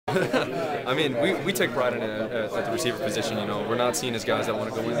I mean, we take pride in it at the receiver position. You know, we're not seen as guys that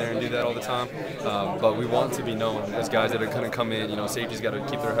want to go in there and do that all the time, but we want to be known as guys that are going to come in. You know, safety's got to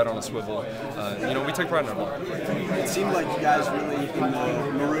keep their head on a swivel. You know, we take pride in our block. It seemed like you guys really, in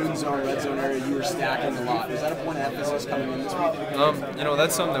the maroon zone, red zone area, you were stacking a lot. Was that a point of emphasis coming in this week? You know,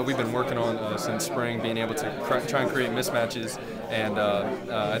 that's something that we've been working on since spring, being able to try and create mismatches, and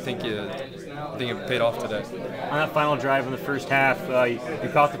I think it paid off today. On that final drive in the first half, you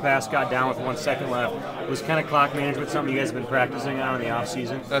caught the pass, got down with 1 second left. Was kind of clock management something you guys have been practicing on in the off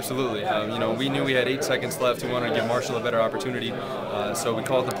season? Absolutely. You know, we knew we had 8 seconds left. We wanted to give Marshall a better opportunity, so we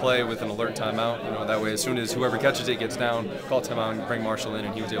called the play with an alert timeout. You know, that way, as soon as whoever catches it gets down, call timeout and bring Marshall in,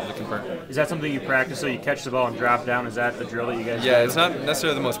 and he was able to convert. Is that something you practice? So you catch the ball and drop down? Is that the drill that you guys do? Yeah, it's not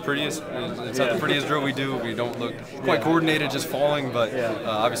necessarily the most prettiest. It's not the prettiest drill we do. We don't look quite coordinated, just falling, but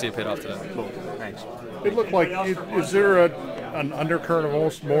obviously it paid off today. Cool. Thanks. It looked like, is there an undercurrent of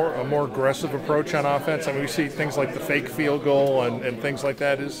almost a more aggressive approach on offense? I mean, we see things like the fake field goal and things like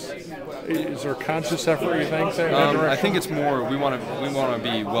that. Is there a conscious effort, you think, there in that direction? I think it's more we want to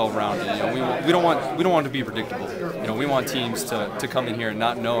be well-rounded. You know, we don't want to be predictable. You know, we want teams to come in here and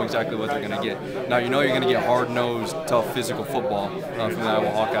not know exactly what they're going to get. Now, you know, you're going to get hard-nosed, tough, physical football from the Iowa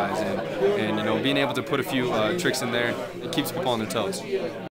Hawkeyes, and you know, being able to put a few tricks in there, it keeps people on their toes.